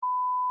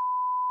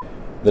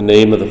In the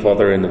name of the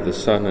Father, and of the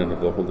Son, and of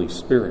the Holy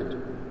Spirit.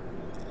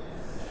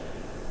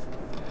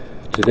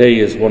 Today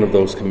is one of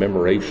those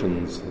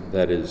commemorations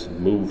that is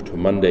moved to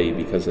Monday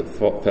because it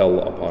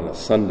fell upon a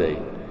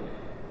Sunday,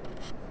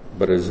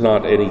 but it is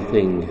not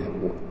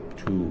anything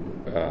to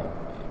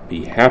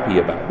be happy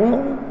about.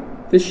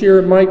 Well, this year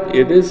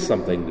it is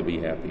something to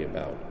be happy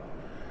about.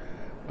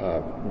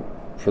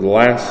 For the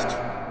last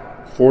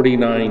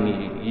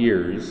 49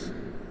 years,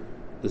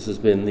 this has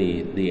been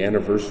the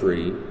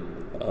anniversary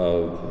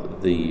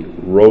of the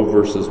Roe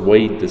versus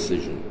Wade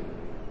decision,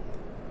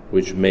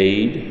 which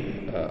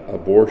made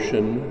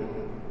abortion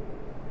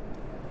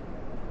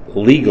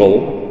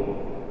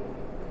legal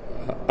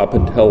up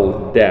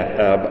until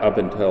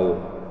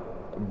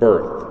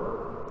birth.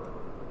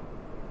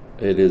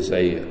 It is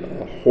a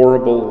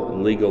horrible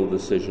legal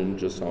decision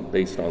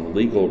based on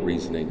legal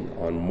reasoning.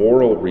 On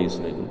moral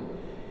reasoning,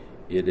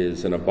 it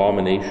is an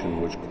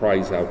abomination which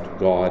cries out to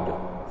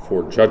God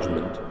for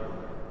judgment.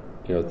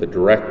 The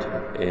direct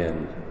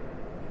and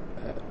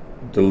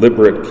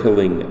deliberate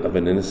killing of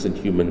an innocent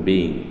human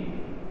being.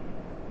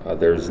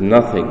 There's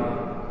nothing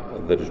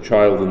that a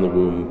child in the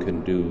womb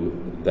can do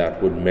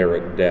that would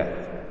merit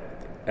death.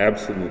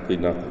 Absolutely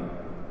nothing.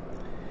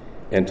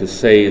 And to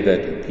say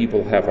that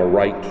people have a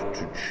right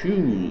to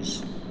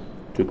choose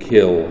to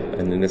kill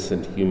an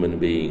innocent human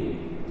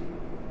being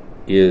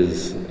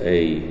is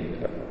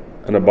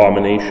an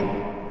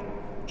abomination.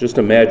 Just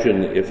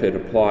imagine if it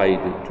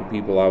applied to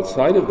people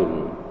outside of the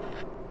womb.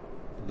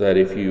 That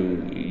if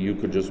you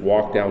could just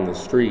walk down the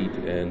street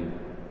and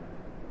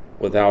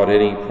without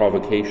any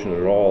provocation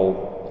at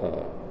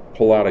all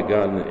pull out a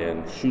gun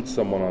and shoot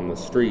someone on the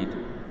street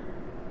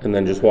and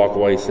then just walk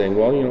away saying,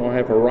 well, I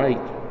have a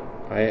right.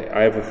 I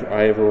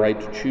have a right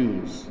to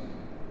choose.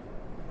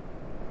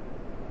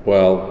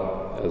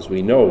 Well, as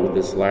we know,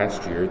 this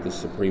last year the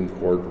Supreme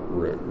Court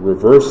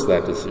reversed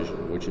that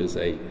decision, which is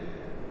a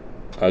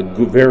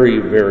very,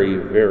 very,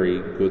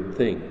 very good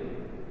thing.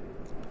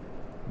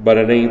 But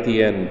it ain't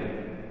the end.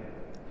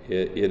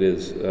 It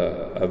is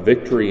a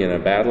victory in a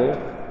battle,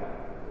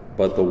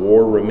 but the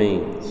war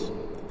remains.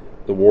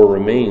 The war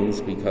remains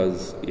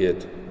because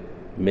it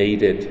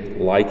made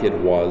it like it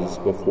was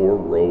before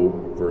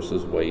Roe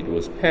versus Wade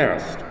was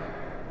passed,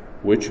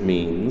 which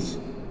means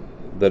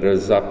that it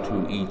is up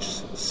to each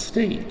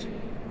state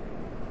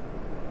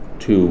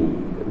to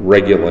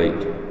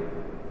regulate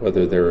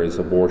whether there is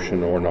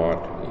abortion or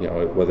not,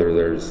 whether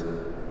there's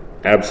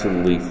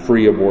absolutely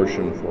free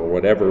abortion for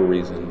whatever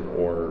reason,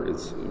 or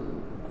it's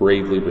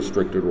gravely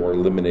restricted or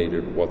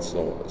eliminated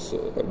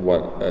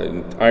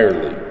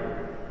entirely.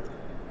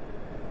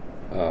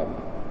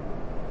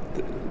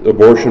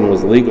 Abortion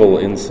was legal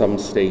in some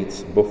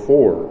states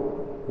before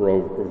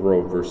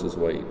Roe versus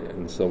Wade,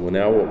 and so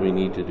now what we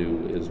need to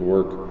do is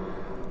work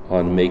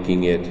on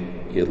making it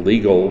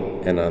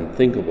illegal and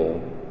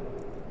unthinkable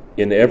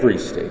in every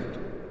state,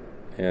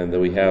 and that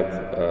we have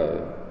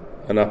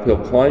an uphill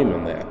climb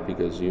on that,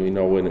 because in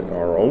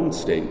our own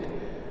state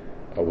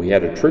we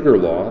had a trigger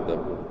law that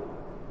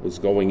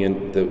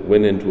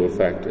went into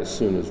effect as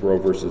soon as Roe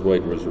versus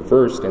Wade was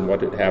reversed, and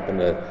what had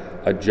happened,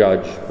 a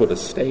judge put a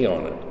stay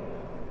on it.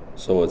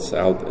 So it's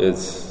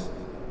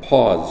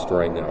paused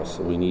right now,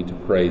 so we need to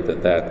pray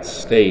that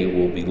stay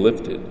will be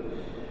lifted,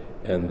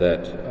 and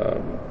that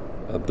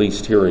at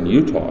least here in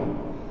Utah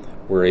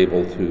we're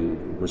able to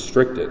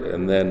restrict it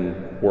and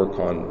then work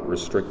on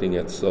restricting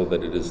it so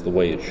that it is the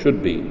way it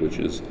should be, which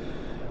is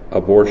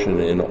abortion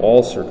in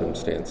all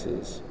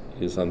circumstances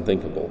is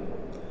unthinkable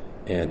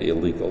and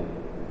illegal.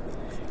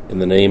 In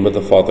the name of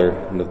the Father,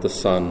 and of the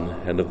Son,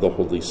 and of the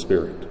Holy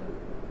Spirit.